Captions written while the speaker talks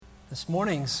This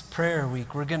morning's prayer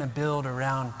week, we're going to build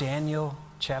around Daniel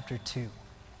chapter 2.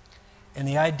 And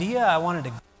the idea I wanted to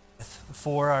go with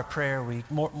for our prayer week,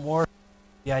 more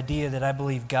the idea that I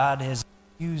believe God has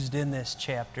used in this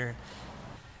chapter,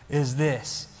 is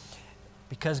this.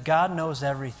 Because God knows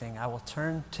everything, I will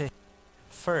turn to Him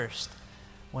first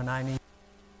when I need.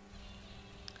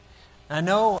 I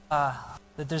know that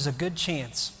there's a good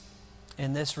chance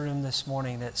in this room this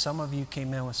morning that some of you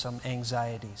came in with some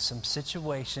anxiety, some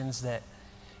situations that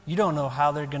you don't know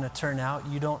how they're going to turn out.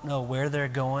 You don't know where they're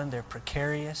going. They're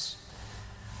precarious.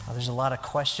 There's a lot of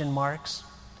question marks.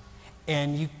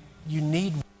 And you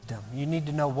need wisdom. You need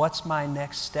to know, what's my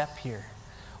next step here?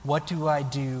 What do I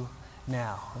do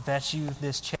now? If that's you,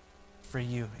 this chapter is for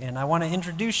you. And I want to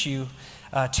introduce you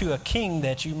to a king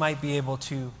that you might be able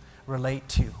to relate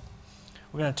to.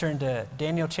 We're going to turn to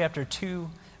Daniel chapter 2,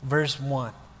 verse 1.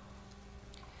 It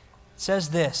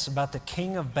says this about the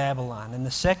king of Babylon. In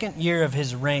the second year of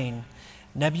his reign,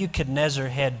 Nebuchadnezzar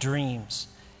had dreams.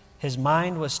 His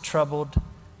mind was troubled,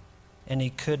 and he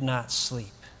could not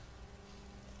sleep.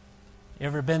 You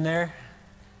ever been there?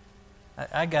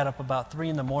 I got up about 3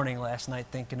 in the morning last night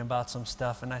thinking about some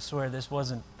stuff, and I swear this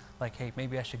wasn't like, hey,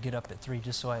 maybe I should get up at 3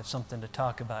 just so I have something to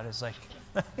talk about. It's like...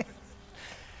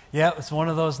 Yeah, it's one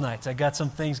of those nights. I got some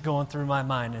things going through my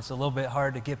mind. It's a little bit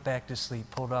hard to get back to sleep.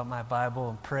 Pulled out my Bible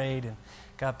and prayed and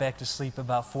got back to sleep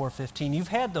about 4:15. You've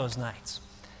had those nights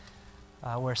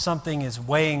where something is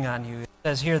weighing on you. It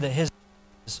says here that his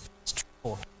is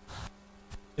troubled.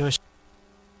 It was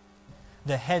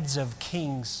the heads of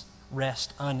kings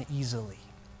rest uneasily.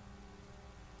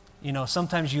 You know,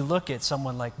 sometimes you look at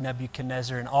someone like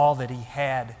Nebuchadnezzar and all that he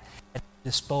had at his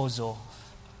disposal.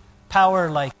 Power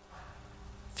like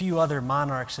few other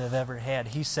monarchs have ever had.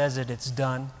 He says it's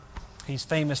done. He's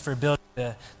famous for building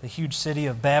the huge city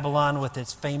of Babylon with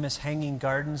its famous hanging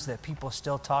gardens that people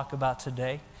still talk about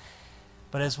today.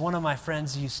 But as one of my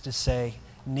friends used to say,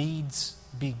 needs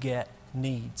beget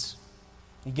needs.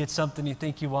 You get something you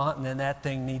think you want, and then that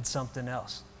thing needs something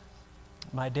else.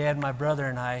 My dad, my brother,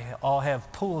 and I all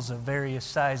have pools of various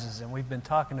sizes, and we've been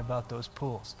talking about those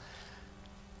pools.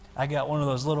 I got one of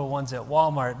those little ones at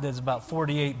Walmart that's about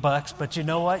 $48, but you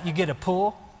know what? You get a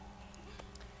pool,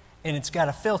 and it's got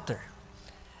a filter,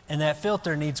 and that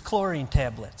filter needs chlorine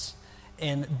tablets,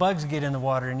 and bugs get in the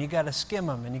water, and you got to skim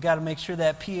them, and you got to make sure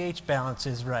that pH balance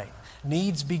is right.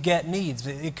 Needs beget needs.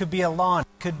 It could be a lawn,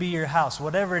 it could be your house,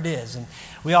 whatever it is, and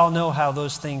we all know how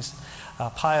those things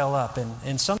pile up,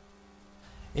 and sometimes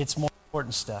it's more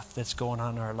important stuff that's going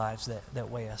on in our lives that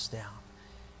weigh us down.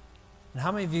 And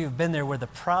how many of you have been there where the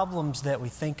problems that we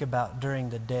think about during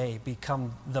the day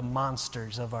become the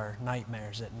monsters of our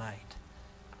nightmares at night?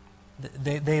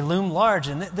 They loom large,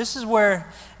 and this is where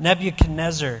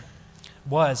Nebuchadnezzar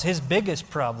was. His biggest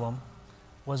problem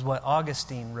was what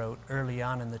Augustine wrote early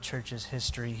on in the church's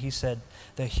history. He said,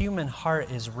 the human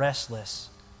heart is restless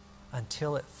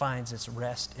until it finds its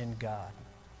rest in God.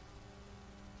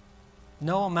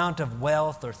 No amount of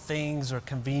wealth or things or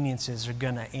conveniences are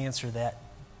going to answer that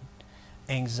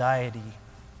anxiety.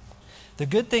 The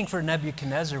good thing for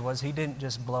Nebuchadnezzar was he didn't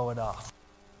just blow it off.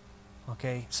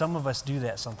 Okay, some of us do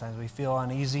that sometimes. We feel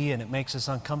uneasy and it makes us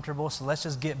uncomfortable, so let's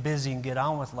just get busy and get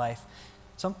on with life.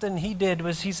 Something he did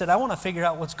was he said, I want to figure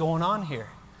out what's going on here.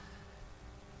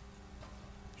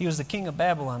 He was the king of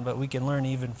Babylon, but we can learn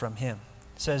even from him.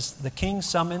 It says, the king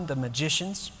summoned the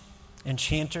magicians,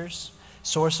 enchanters,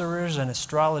 sorcerers, and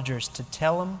astrologers to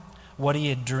tell him what he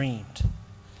had dreamed.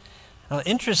 Now,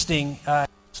 interesting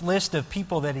list of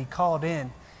people that he called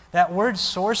in. That word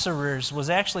sorcerers was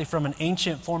actually from an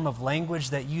ancient form of language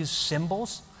that used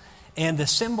symbols. And the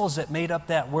symbols that made up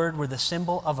that word were the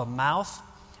symbol of a mouth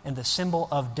and the symbol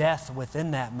of death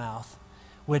within that mouth,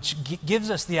 which gives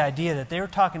us the idea that they were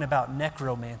talking about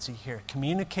necromancy here,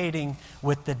 communicating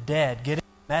with the dead, getting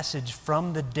a message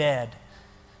from the dead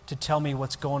to tell me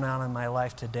what's going on in my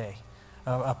life today.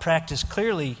 A practice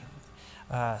clearly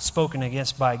spoken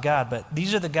against by God. But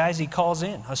these are the guys he calls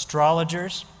in,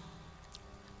 astrologers,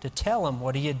 to tell him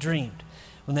what he had dreamed.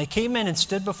 When they came in and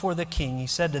stood before the king, he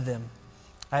said to them,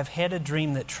 I've had a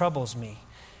dream that troubles me,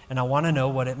 and I want to know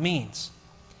what it means.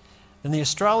 Then the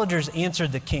astrologers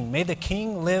answered the king, may the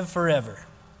king live forever.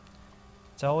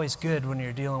 It's always good when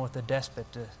you're dealing with a despot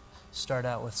to start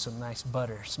out with some nice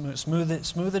butter.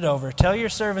 Smooth it over. Tell your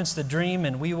servants the dream,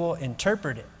 and we will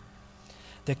interpret it.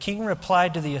 The king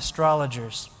replied to the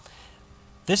astrologers,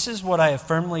 this is what I have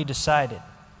firmly decided.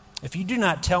 If you do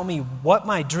not tell me what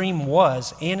my dream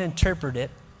was and interpret it,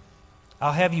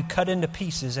 I'll have you cut into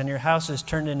pieces and your houses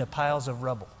turned into piles of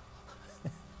rubble.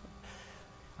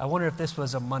 I wonder if this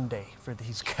was a Monday for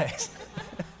these guys.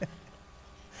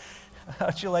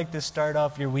 How'd you like to start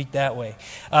off your week that way?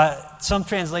 Some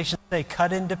translations say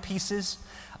cut into pieces.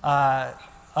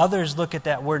 Others look at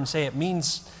that word and say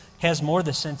has more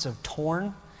the sense of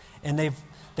torn. And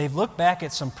they've looked back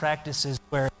at some practices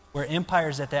where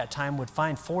empires at that time would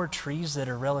find 4 trees that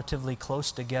are relatively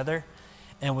close together,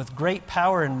 and with great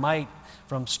power and might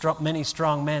from many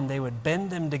strong men, they would bend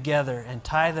them together and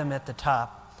tie them at the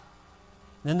top.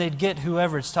 Then they'd get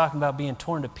whoever it's talking about being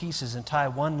torn to pieces and tie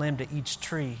one limb to each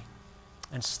tree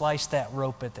and slice that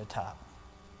rope at the top.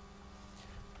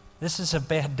 This is a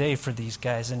bad day for these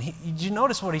guys. And did you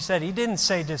notice what he said? He didn't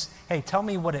say just, hey, tell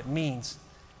me what it means.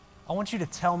 I want you to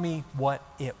tell me what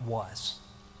it was.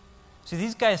 See,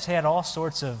 these guys had all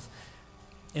sorts of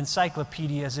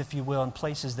encyclopedias, if you will, and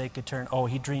places they could turn. Oh,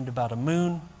 he dreamed about a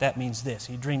moon, that means this.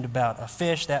 He dreamed about a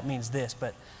fish, that means this.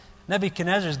 But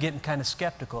Nebuchadnezzar's getting kind of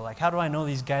skeptical. Like, how do I know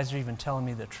these guys are even telling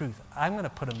me the truth? I'm going to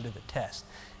put them to the test.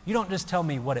 You don't just tell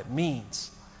me what it means.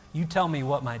 You tell me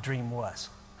what my dream was.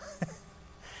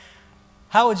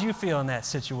 How would you feel in that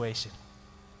situation?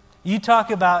 You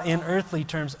talk about, in earthly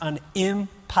terms, an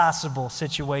impossible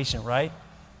situation, right?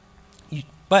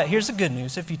 But here's the good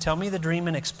news. If you tell me the dream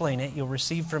and explain it, you'll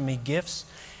receive from me gifts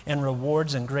and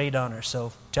rewards and great honor.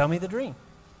 So tell me the dream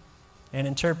and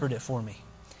interpret it for me.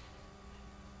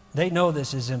 They know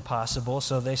this is impossible,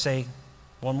 so they say,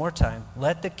 one more time,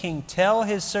 let the king tell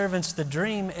his servants the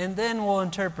dream, and then we'll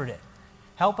interpret it.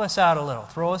 Help us out a little.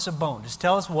 Throw us a bone. Just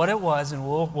tell us what it was, and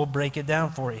we'll break it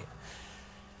down for you.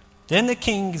 Then the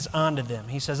king is on to them.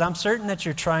 He says, I'm certain that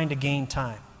you're trying to gain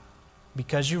time,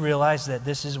 because you realize that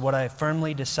this is what I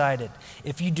firmly decided.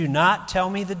 If you do not tell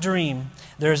me the dream,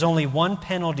 there is only one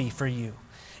penalty for you.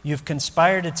 You've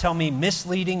conspired to tell me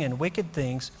misleading and wicked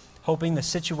things, hoping the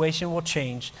situation will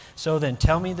change. So then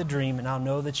tell me the dream, and I'll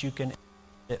know that you can interpret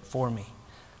it for me.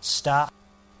 Stop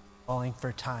calling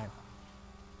for time.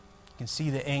 You can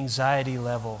see the anxiety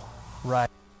level rise.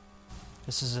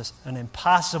 This is an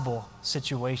impossible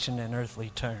situation in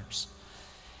earthly terms.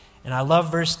 And I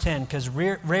love verse 10 because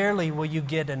rarely will you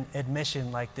get an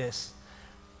admission like this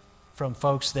from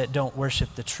folks that don't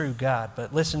worship the true God.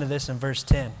 But listen to this in verse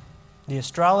 10. The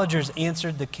astrologers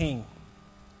answered the king,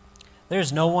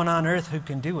 there's no one on earth who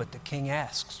can do what the king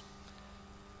asks.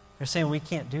 They're saying we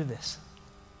can't do this.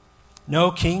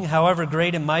 No king, however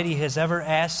great and mighty, has ever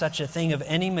asked such a thing of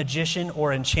any magician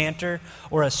or enchanter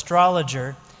or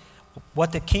astrologer.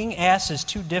 What the king asks is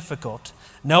too difficult.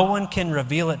 No one can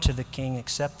reveal it to the king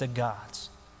except the gods,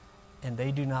 and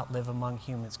they do not live among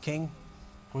humans. King,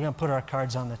 we're going to put our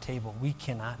cards on the table. We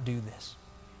cannot do this.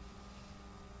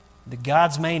 The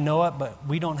gods may know it, but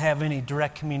we don't have any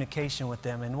direct communication with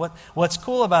them. And what's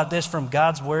cool about this from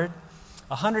God's word,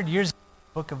 100 years ago,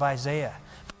 the book of Isaiah,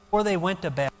 before they went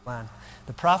to Babylon,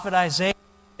 the prophet Isaiah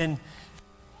had been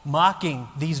mocking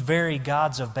these very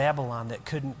gods of Babylon that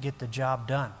couldn't get the job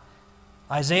done.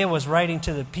 Isaiah was writing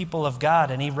to the people of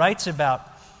God, and he writes about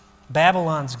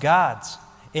Babylon's gods.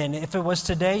 And if it was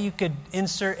today, you could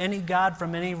insert any god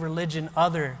from any religion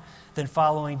other than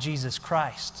following Jesus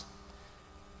Christ.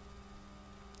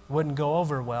 Wouldn't go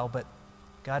over well, but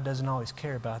God doesn't always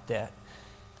care about that.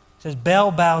 It says,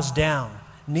 Bel bows down,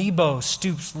 Nebo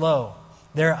stoops low.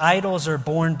 Their idols are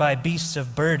borne by beasts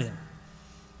of burden.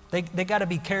 They got to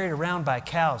be carried around by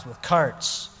cows with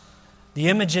carts. The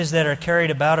images that are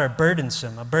carried about are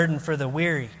burdensome, a burden for the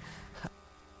weary. They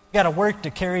got to work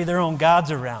to carry their own gods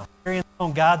around. Carrying their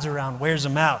own gods around wears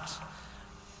them out.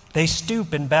 They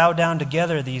stoop and bow down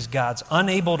together, these gods.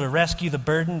 Unable to rescue the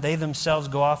burden, they themselves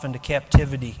go off into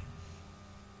captivity.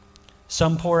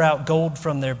 Some pour out gold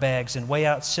from their bags and weigh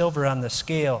out silver on the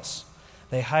scales.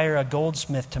 They hire a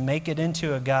goldsmith to make it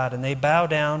into a god, and they bow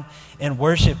down and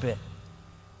worship it.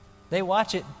 They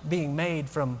watch it being made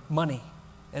from money,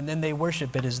 and then they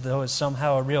worship it as though it's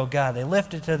somehow a real god. They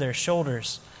lift it to their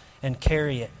shoulders and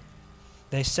carry it.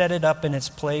 They set it up in its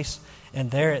place,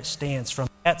 and there it stands. From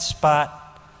that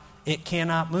spot, it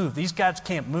cannot move. These gods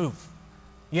can't move.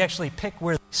 You actually pick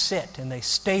where they sit, and they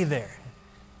stay there.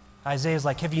 Isaiah's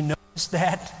like, have you noticed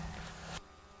that?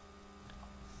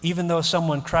 Even though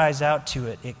someone cries out to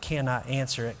it, it cannot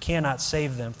answer. It cannot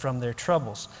save them from their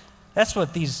troubles. That's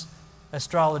what these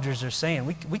astrologers are saying.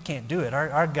 We can't do it.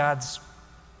 Our gods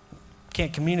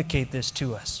can't communicate this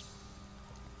to us.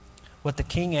 What the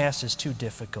king asks is too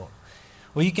difficult.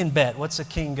 Well, you can bet. How's the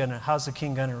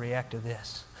king gonna react to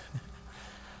this?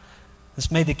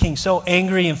 This made the king so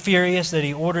angry and furious that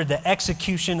he ordered the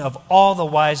execution of all the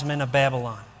wise men of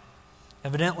Babylon.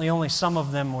 Evidently, only some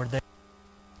of them were there.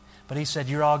 But he said,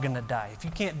 you're all going to die. If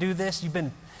you can't do this, you've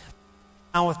been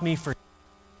down with me for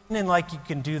and like you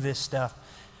can do this stuff,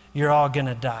 you're all going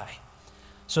to die.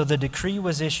 So the decree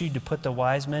was issued to put the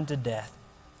wise men to death,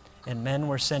 and men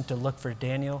were sent to look for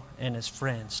Daniel and his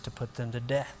friends to put them to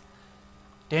death.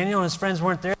 Daniel and his friends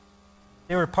weren't there.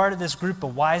 They were part of this group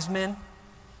of wise men.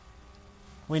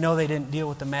 We know they didn't deal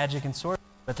with the magic and sword,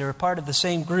 but they were part of the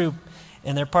same group,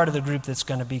 and they're part of the group that's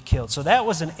going to be killed. So that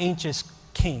was an anxious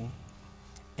king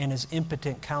and his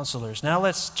impotent counselors. Now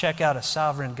let's check out a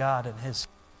sovereign God and his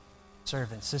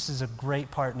servants. This is a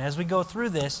great part. And as we go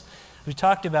through this, we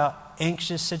talked about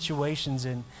anxious situations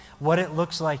and what it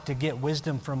looks like to get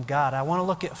wisdom from God. I want to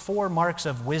look at 4 marks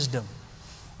of wisdom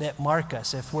that mark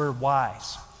us if we're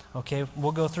wise. Okay,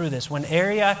 we'll go through this. When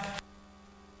Arioch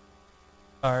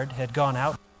had gone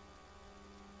out of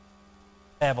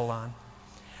Babylon,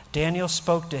 Daniel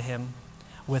spoke to him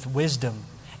with wisdom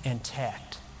and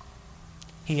tact.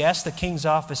 He asked the king's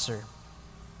officer,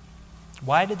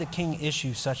 "Why did the king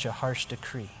issue such a harsh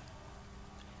decree?"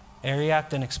 Arioch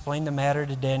then explained the matter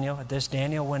to Daniel. At this,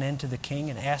 Daniel went in to the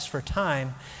king and asked for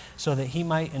time so that he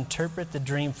might interpret the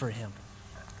dream for him.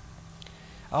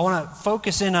 I want to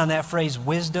focus in on that phrase,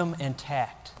 wisdom and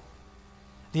tact.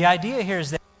 The idea here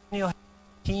is that Daniel had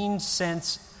a keen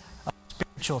sense of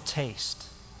spiritual taste,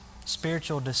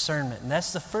 spiritual discernment. And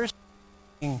that's the first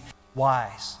thing,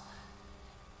 wise.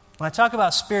 When I talk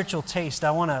about spiritual taste,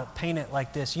 I want to paint it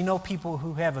like this. You know people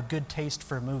who have a good taste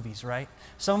for movies, right?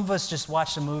 Some of us just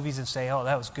watch the movies and say, "Oh,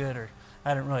 that was good," or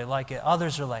 "I didn't really like it."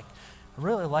 Others are like, "I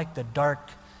really like the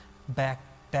dark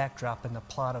backdrop and the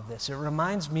plot of this. It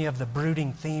reminds me of the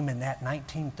brooding theme in that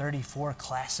 1934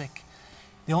 classic.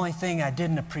 The only thing I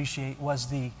didn't appreciate was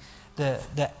the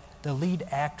lead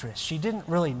actress. She didn't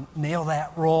really nail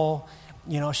that role.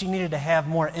 You know, she needed to have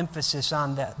more emphasis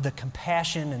on the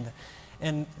compassion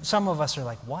and some of us are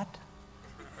like, what?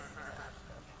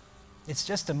 It's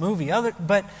just a movie.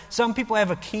 But some people have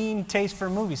a keen taste for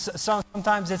movies.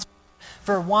 Sometimes it's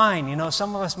for wine. You know,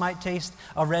 some of us might taste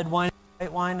a red wine,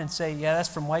 white wine, and say, yeah, that's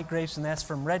from white grapes and that's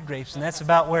from red grapes, and that's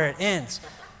about where it ends.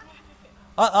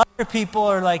 Other people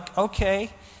are like,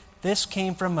 okay, this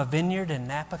came from a vineyard in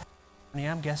Napa, California.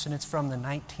 I'm guessing it's from the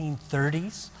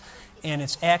 1930s, and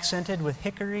it's accented with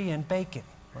hickory and bacon,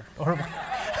 or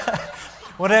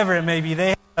whatever it may be.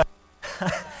 They have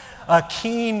a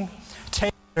keen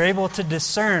taste. They're able to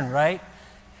discern, right?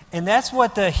 And that's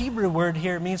what the Hebrew word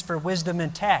here means for wisdom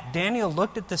and tact. Daniel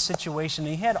looked at the situation,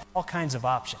 and he had all kinds of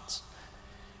options,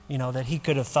 you know, that he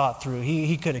could have thought through.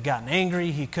 He could have gotten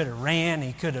angry. He could have ran.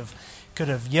 He could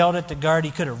have yelled at the guard.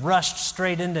 He could have rushed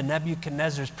straight into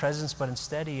Nebuchadnezzar's presence, but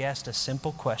instead he asked a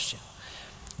simple question.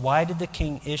 Why did the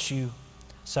king issue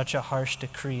such a harsh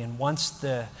decree? And once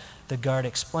the guard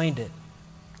explained it,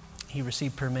 he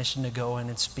received permission to go in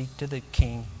and speak to the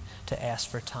king to ask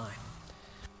for time.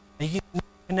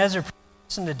 Nebuchadnezzar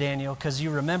listened to Daniel because you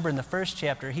remember in the first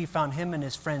chapter, he found him and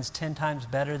his friends 10 times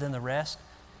better than the rest.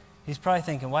 He's probably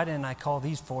thinking, why didn't I call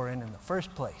these 4 in the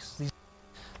first place?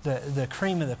 The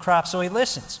cream of the crop. So he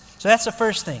listens. So that's the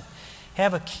first thing.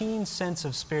 Have a keen sense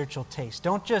of spiritual taste.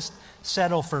 Don't just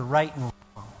settle for right and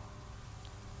wrong.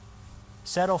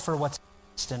 Settle for what's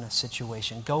best in a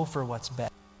situation. Go for what's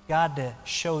best. God to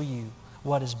show you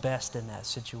what is best in that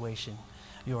situation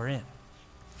you're in.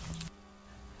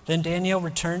 Then Daniel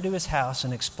returned to his house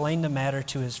and explained the matter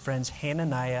to his friends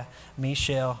Hananiah,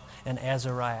 Mishael, and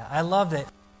Azariah. I love that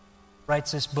he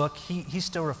writes this book. He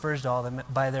still refers to all of them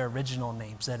by their original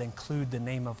names that include the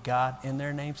name of God in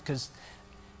their names, because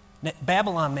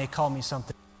Babylon may call me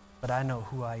something, but I know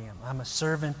who I am. I'm a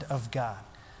servant of God.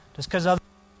 Just because others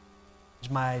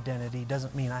change my identity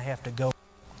doesn't mean I have to go.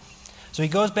 So he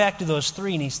goes back to those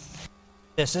 3, and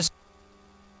this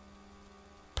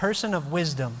person of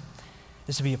wisdom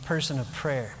is to be a person of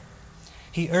prayer.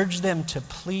 He urged them to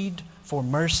plead for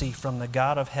mercy from the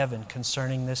God of heaven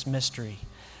concerning this mystery,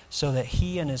 so that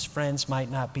he and his friends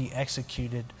might not be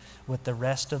executed with the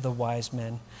rest of the wise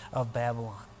men of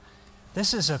Babylon.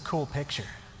 This is a cool picture.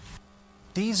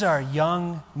 These are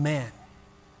young men.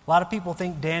 A lot of people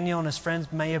think Daniel and his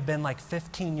friends may have been like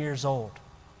 15 years old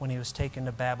when he was taken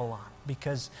to Babylon,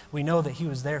 because we know that he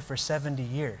was there for 70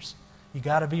 years. You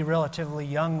got to be relatively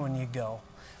young when you go.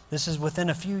 This is within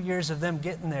a few years of them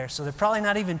getting there, so they're probably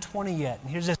not even 20 yet.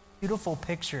 And here's this beautiful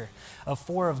picture of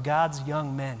 4 of God's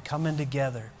young men coming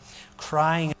together,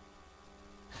 crying.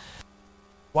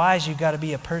 Wise, you got to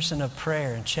be a person of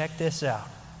prayer. And check this out.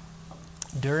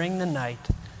 During the night,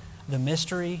 the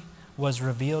mystery was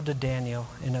revealed to Daniel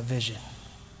in a vision.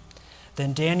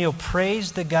 Then Daniel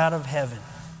praised the God of heaven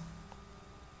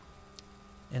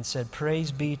and said,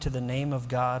 "Praise be to the name of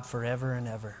God forever and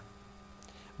ever.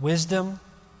 Wisdom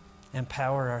and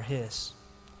power are his.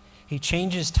 He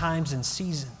changes times and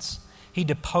seasons. He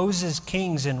deposes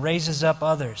kings and raises up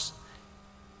others.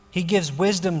 He gives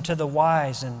wisdom to the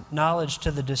wise and knowledge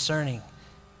to the discerning.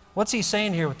 What's he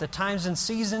saying here with the times and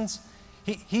seasons?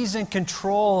 He's in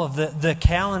control of the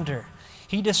calendar.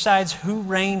 He decides who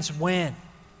reigns when.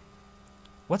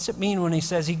 What's it mean when he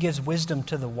says he gives wisdom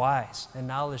to the wise and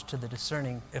knowledge to the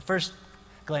discerning? At first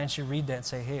glance, you read that and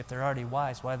say, hey, if they're already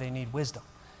wise, why do they need wisdom?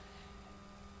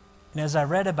 And as I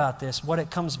read about this, what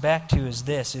it comes back to is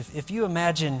this. If you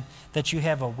imagine that you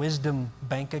have a wisdom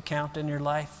bank account in your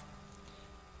life,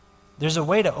 there's a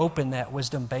way to open that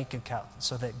wisdom bank account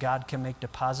so that God can make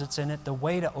deposits in it. The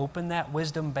way to open that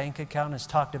wisdom bank account is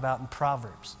talked about in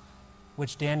Proverbs,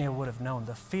 which Daniel would have known.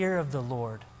 The fear of the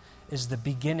Lord is the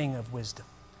beginning of wisdom.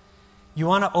 You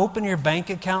want to open your bank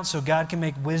account so God can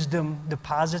make wisdom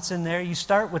deposits in there? You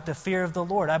start with the fear of the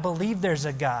Lord. I believe there's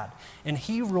a God, and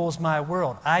He rules my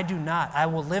world. I do not. I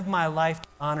will live my life to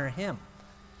honor Him.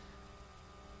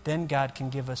 Then God can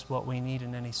give us what we need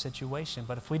in any situation.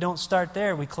 But if we don't start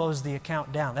there, we close the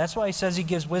account down. That's why he says he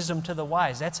gives wisdom to the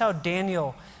wise. That's how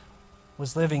Daniel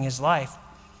was living his life.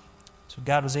 So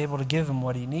God was able to give him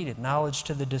what he needed, knowledge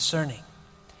to the discerning.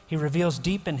 He reveals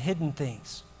deep and hidden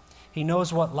things. He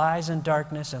knows what lies in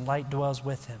darkness, and light dwells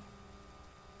with him.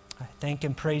 I thank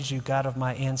and praise you, God of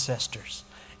my ancestors.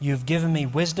 You have given me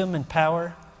wisdom and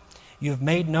power. You have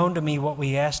made known to me what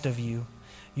we asked of you.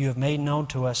 You have made known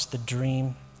to us the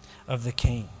dream of the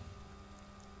king.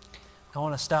 I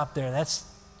want to stop there. That's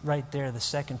right there, the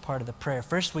second part of the prayer.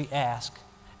 First we ask,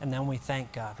 and then we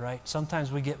thank God, right?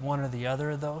 Sometimes we get one or the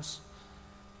other of those.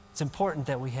 It's important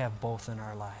that we have both in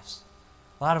our lives.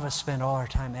 A lot of us spend all our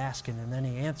time asking, and then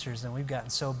he answers, and we've gotten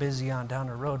so busy on down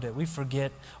the road that we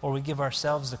forget, or we give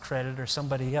ourselves the credit or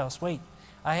somebody else. Wait,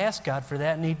 I asked God for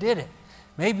that, and he did it.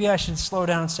 Maybe I should slow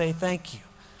down and say thank you.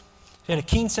 He had a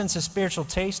keen sense of spiritual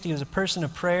taste. He was a person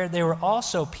of prayer. They were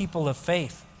also people of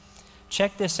faith.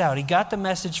 Check this out. He got the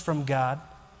message from God.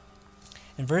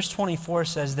 And verse 24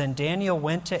 says, Then Daniel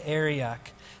went to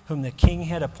Arioch, whom the king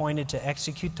had appointed to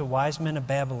execute the wise men of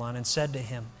Babylon, and said to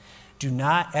him, Do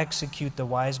not execute the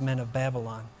wise men of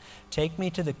Babylon. Take me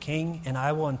to the king, and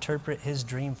I will interpret his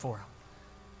dream for him.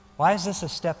 Why is this a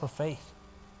step of faith?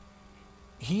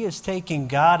 He is taking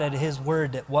God at his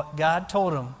word that what God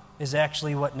told him is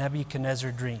actually what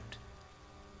Nebuchadnezzar dreamed.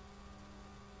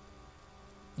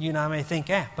 You know, I may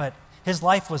think, but his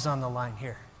life was on the line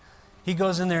here. He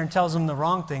goes in there and tells them the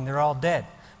wrong thing. They're all dead.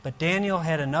 But Daniel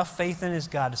had enough faith in his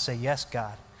God to say, yes,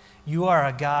 God, you are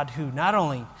a God who not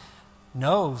only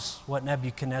knows what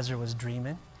Nebuchadnezzar was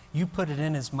dreaming, you put it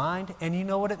in his mind, and you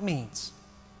know what it means.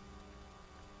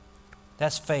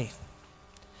 That's faith.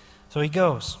 So he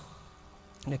goes.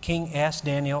 And the king asked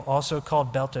Daniel, also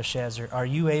called Belteshazzar, Are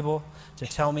you able to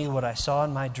tell me what I saw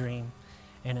in my dream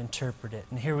and interpret it?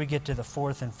 And here we get to the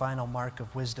fourth and final mark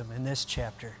of wisdom in this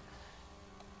chapter.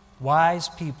 Wise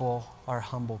people are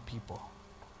humble people.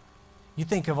 You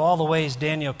think of all the ways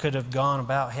Daniel could have gone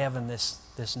about having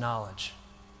this knowledge.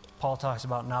 Paul talks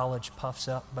about knowledge puffs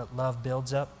up, but love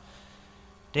builds up.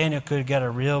 Daniel could have got a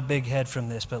real big head from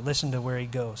this, but listen to where he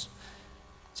goes.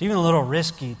 It's even a little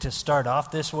risky to start off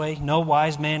this way. No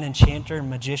wise man, enchanter,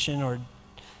 magician, or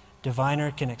diviner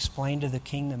can explain to the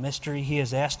king the mystery he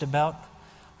is asked about.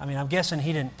 I mean, I'm guessing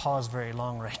he didn't pause very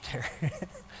long right there.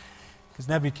 Because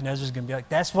Nebuchadnezzar's going to be like,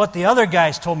 that's what the other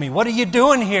guys told me. What are you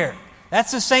doing here?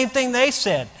 That's the same thing they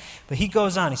said. But he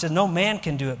goes on. He says, no man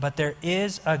can do it, but there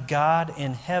is a God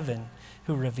in heaven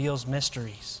who reveals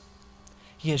mysteries.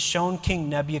 He has shown King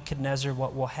Nebuchadnezzar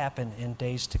what will happen in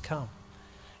days to come.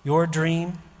 Your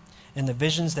dream and the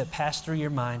visions that pass through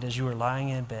your mind as you are lying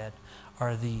in bed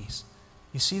are these.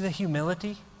 You see the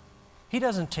humility? He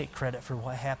doesn't take credit for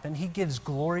what happened. He gives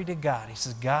glory to God. He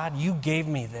says, God, you gave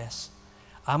me this.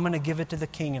 I'm going to give it to the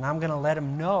king, and I'm going to let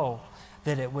him know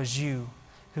that it was you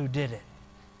who did it.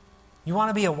 You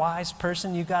want to be a wise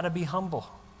person, you got to be humble.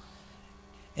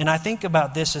 And I think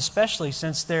about this especially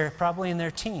since they're probably in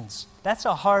their teens. That's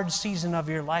a hard season of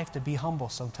your life to be humble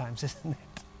sometimes, isn't it?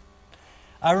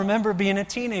 I remember being a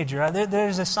teenager.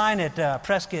 There's a sign at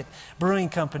Prescott Brewing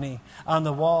Company on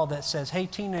the wall that says, hey,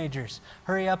 teenagers,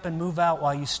 hurry up and move out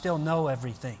while you still know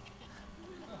everything.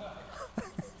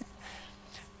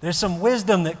 There's some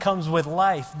wisdom that comes with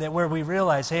life that where we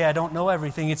realize, hey, I don't know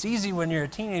everything. It's easy when you're a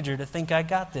teenager to think I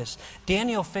got this.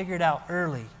 Daniel figured out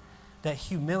early that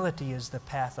humility is the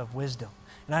path of wisdom.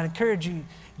 And I'd encourage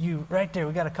you right there,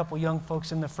 we got a couple young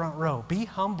folks in the front row. Be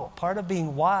humble. Part of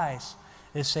being wise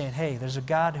is saying, hey, there's a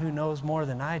God who knows more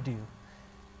than I do.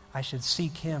 I should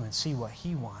seek him and see what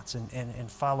he wants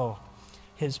and follow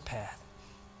his path.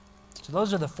 So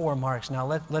those are the 4 marks. Now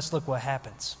let's look what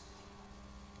happens.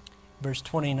 Verse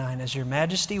 29, as your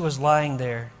majesty was lying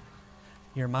there,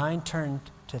 your mind turned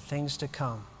to things to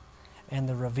come, and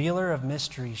the revealer of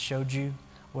mysteries showed you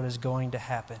what is going to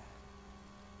happen.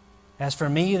 As for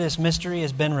me, this mystery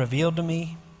has been revealed to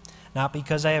me, not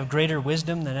because I have greater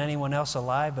wisdom than anyone else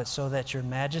alive, but so that your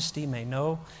majesty may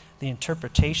know the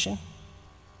interpretation,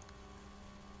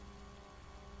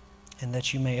 and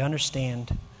that you may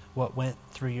understand what went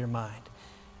through your mind.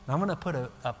 And I'm going to put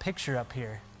a picture up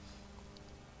here.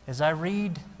 As I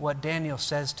read what Daniel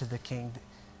says to the king,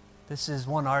 this is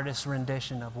one artist's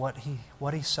rendition of what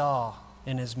he saw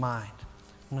in his mind.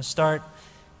 I'm going to start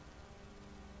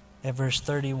at verse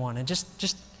 31. And just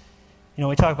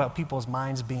we talk about people's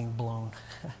minds being blown.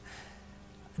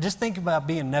 Just think about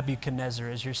being Nebuchadnezzar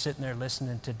as you're sitting there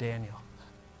listening to Daniel.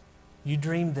 You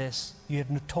dreamed this, you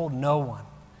have told no one,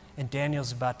 and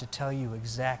Daniel's about to tell you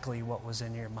exactly what was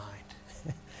in your mind.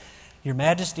 Your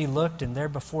majesty looked, and there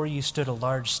before you stood a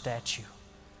large statue,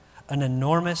 an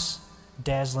enormous,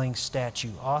 dazzling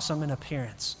statue, awesome in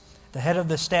appearance. The head of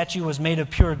the statue was made of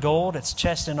pure gold, its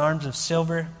chest and arms of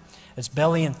silver, its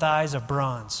belly and thighs of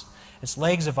bronze, its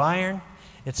legs of iron,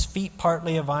 its feet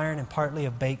partly of iron and partly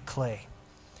of baked clay.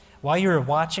 While you were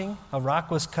watching, a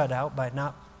rock was cut out, but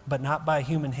not by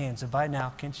human hands. And by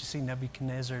now, can't you see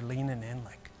Nebuchadnezzar leaning in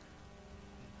like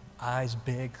eyes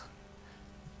big?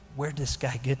 Where'd this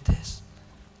guy get this?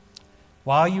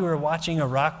 While you were watching, a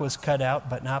rock was cut out,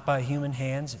 but not by human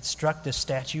hands. It struck the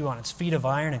statue on its feet of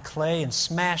iron and clay and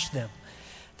smashed them.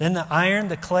 Then the iron,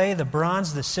 the clay, the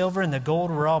bronze, the silver, and the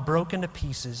gold were all broken to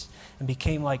pieces and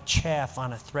became like chaff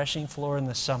on a threshing floor in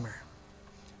the summer.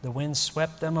 The wind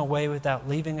swept them away without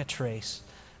leaving a trace,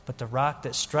 but the rock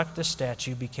that struck the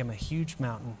statue became a huge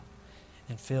mountain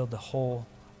and filled the whole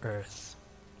earth.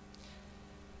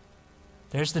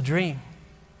 There's the dream.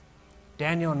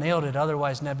 Daniel nailed it,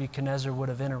 otherwise Nebuchadnezzar would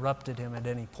have interrupted him at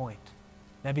any point.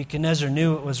 Nebuchadnezzar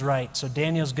knew it was right, so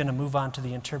Daniel's going to move on to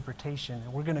the interpretation.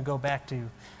 And we're going to go back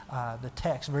to the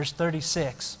text, verse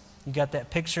 36. You got that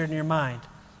picture in your mind.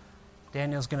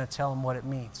 Daniel's going to tell him what it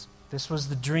means. This was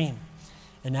the dream,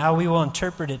 and now we will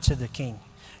interpret it to the king.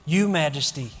 You,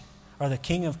 majesty, are the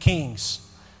King of kings.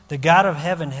 The God of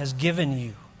heaven has given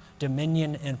you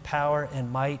dominion and power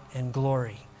and might and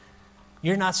glory.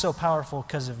 You're not so powerful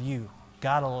because of you.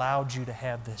 God allowed you to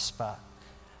have this spot,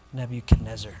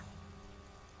 Nebuchadnezzar.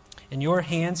 In your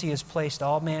hands he has placed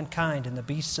all mankind and the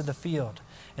beasts of the field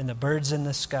and the birds in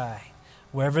the sky.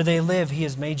 Wherever they live, he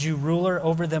has made you ruler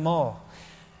over them all.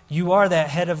 You are that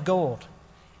head of gold.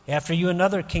 After you,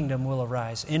 another kingdom will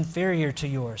arise, inferior to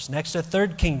yours. Next, a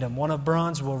third kingdom, one of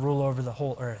bronze, will rule over the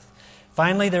whole earth.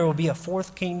 Finally, there will be a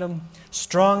fourth kingdom,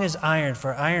 strong as iron,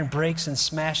 for iron breaks and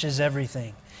smashes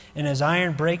everything. And as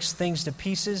iron breaks things to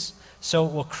pieces, so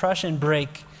it will crush and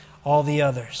break all the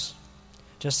others.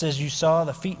 Just as you saw,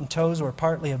 the feet and toes were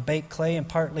partly of baked clay and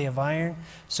partly of iron,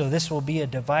 so this will be a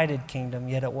divided kingdom,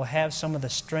 yet it will have some of the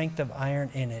strength of iron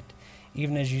in it,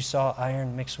 even as you saw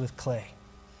iron mixed with clay.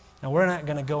 Now, we're not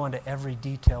going to go into every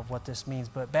detail of what this means,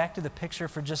 but back to the picture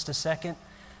for just a second.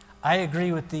 I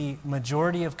agree with the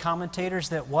majority of commentators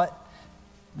that what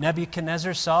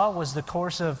Nebuchadnezzar saw was the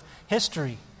course of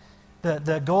history.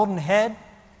 The golden head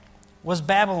was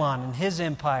Babylon and his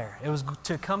empire. It was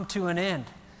to come to an end.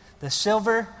 The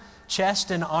silver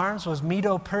chest and arms was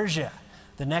Medo-Persia,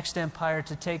 the next empire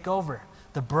to take over.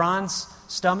 The bronze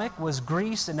stomach was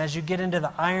Greece, and as you get into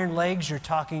the iron legs, you're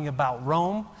talking about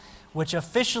Rome, which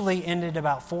officially ended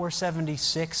about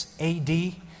 476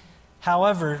 AD.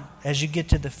 However, as you get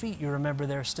to the feet, you remember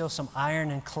there's still some iron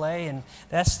and clay, and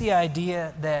that's the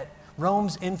idea that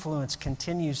Rome's influence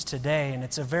continues today, and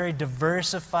it's a very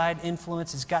diversified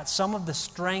influence. It's got some of the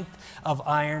strength of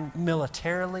iron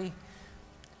militarily,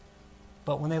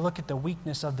 but when they look at the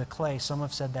weakness of the clay, some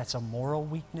have said that's a moral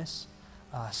weakness.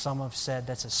 Some have said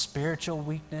that's a spiritual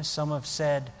weakness. Some have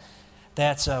said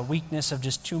that's a weakness of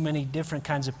just too many different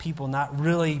kinds of people not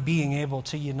really being able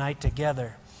to unite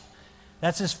together.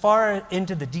 That's as far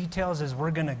into the details as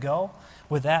we're going to go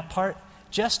with that part,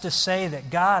 just to say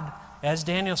that God, as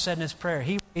Daniel said in his prayer,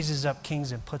 he raises up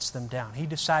kings and puts them down. He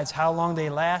decides how long they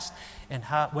last and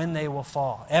when they will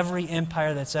fall. Every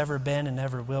empire that's ever been and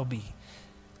ever will be.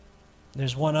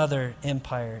 There's one other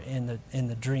empire in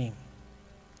the dream.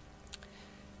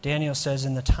 Daniel says,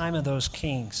 in the time of those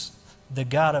kings, the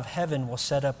God of heaven will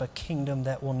set up a kingdom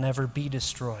that will never be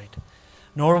destroyed,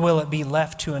 nor will it be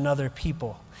left to another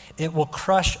people. It will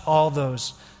crush all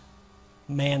those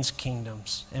man's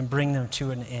kingdoms and bring them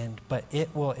to an end, but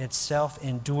it will itself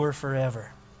endure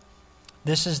forever.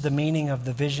 This is the meaning of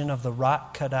the vision of the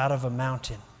rock cut out of a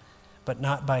mountain, but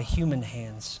not by human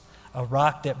hands, a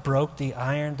rock that broke the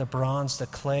iron, the bronze, the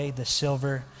clay, the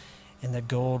silver, and the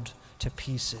gold to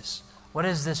pieces. What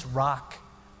is this rock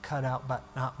cut out but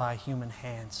not by human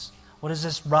hands? What is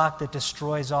this rock that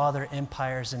destroys all their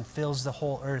empires and fills the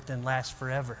whole earth and lasts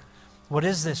forever? What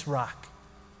is this rock?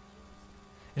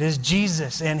 It is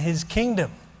Jesus and his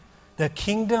kingdom, the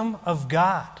kingdom of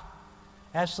God.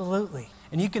 Absolutely.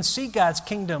 And you can see God's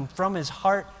kingdom from his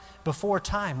heart before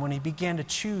time when he began to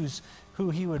choose who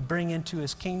he would bring into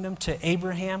his kingdom. To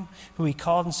Abraham, who he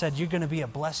called and said, you're going to be a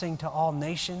blessing to all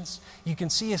nations. You can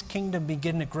see his kingdom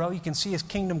begin to grow. You can see his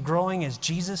kingdom growing as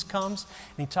Jesus comes.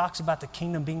 And he talks about the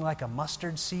kingdom being like a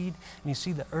mustard seed. And you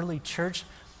see the early church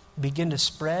begin to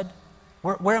spread.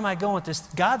 Where am I going with this?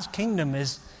 God's kingdom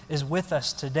is with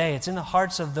us today. It's in the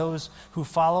hearts of those who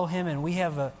follow him, and we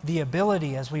have the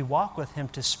ability as we walk with him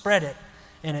to spread it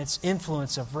in its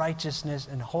influence of righteousness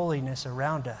and holiness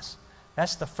around us.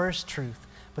 That's the first truth.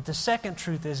 But the second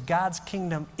truth is God's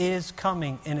kingdom is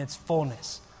coming in its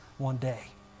fullness one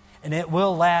day, and it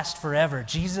will last forever.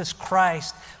 Jesus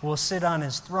Christ will sit on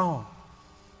his throne.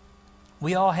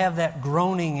 We all have that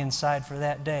groaning inside for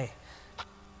that day.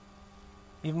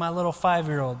 Even my little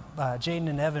 5-year-old, Jaden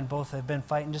and Evan, both have been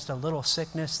fighting just a little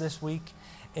sickness this week.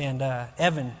 And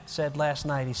Evan said last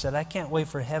night, he said, I can't wait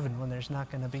for heaven when there's not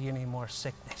going to be any more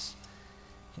sickness.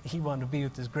 He wanted to be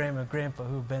with his grandma and grandpa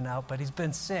who've been out, but he's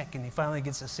been sick, and he finally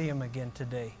gets to see him again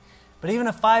today. But even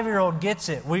a 5-year-old gets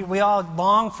it. We all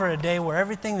long for a day where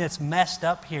everything that's messed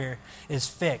up here is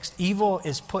fixed. Evil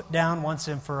is put down once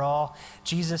and for all.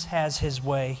 Jesus has his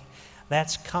way.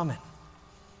 That's coming.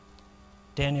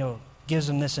 Daniel gives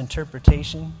him this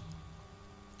interpretation.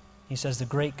 He says, the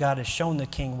great God has shown the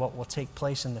king what will take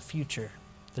place in the future.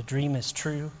 The dream is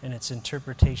true, and its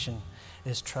interpretation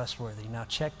is trustworthy. Now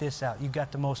check this out. You've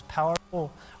got the most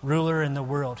powerful ruler in the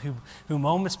world who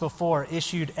moments before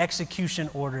issued execution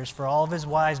orders for all of his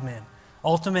wise men.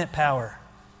 Ultimate power.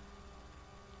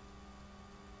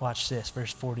 Watch this,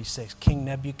 verse 46. King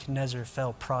Nebuchadnezzar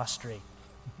fell prostrate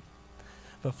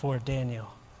before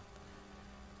Daniel.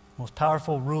 Most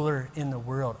powerful ruler in the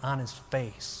world, on his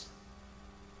face.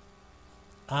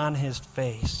 On his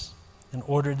face. And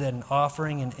ordered that an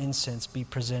offering and incense be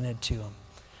presented to him.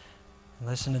 And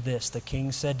listen to this. The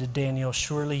king said to Daniel,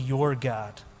 surely your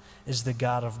God is the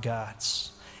God of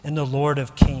gods and the Lord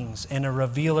of kings and a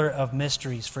revealer of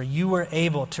mysteries, for you were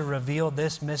able to reveal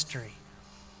this mystery.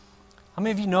 How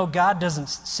many of you know God doesn't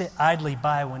sit idly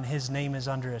by when his name is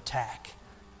under attack?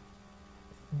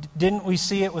 Didn't we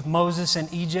see it with Moses in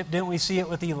Egypt? Didn't we see it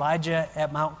with Elijah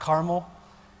at Mount Carmel?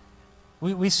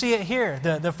 We see it here.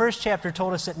 The first chapter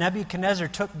told us that Nebuchadnezzar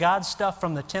took God's stuff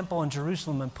from the temple in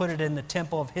Jerusalem and put it in the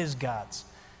temple of his gods.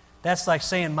 That's like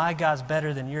saying, my God's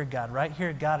better than your God. Right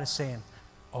here, God is saying,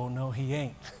 oh, no, he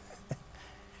ain't.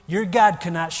 Your God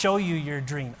cannot show you your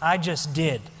dream. I just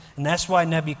did. And that's why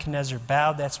Nebuchadnezzar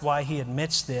bowed. That's why he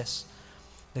admits this.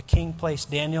 The king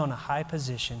placed Daniel in a high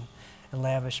position and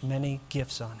lavished many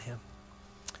gifts on him.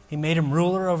 He made him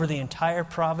ruler over the entire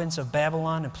province of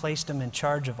Babylon and placed him in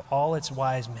charge of all its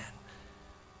wise men.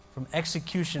 From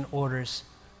execution orders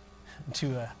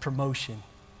to a promotion,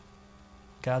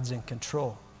 God's in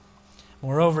control.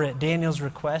 Moreover, at Daniel's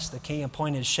request, the king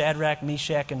appointed Shadrach,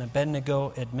 Meshach, and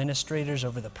Abednego administrators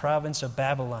over the province of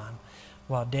Babylon,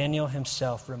 while Daniel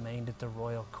himself remained at the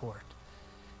royal court.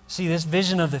 See, this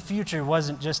vision of the future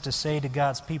wasn't just to say to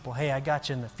God's people, hey, I got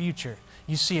you in the future.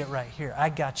 You see it right here. I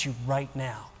got you right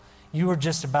now. You were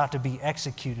just about to be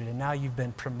executed, and now you've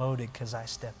been promoted because I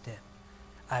stepped in.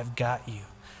 I've got you.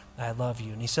 I love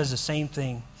you. And he says the same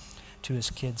thing to his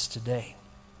kids today.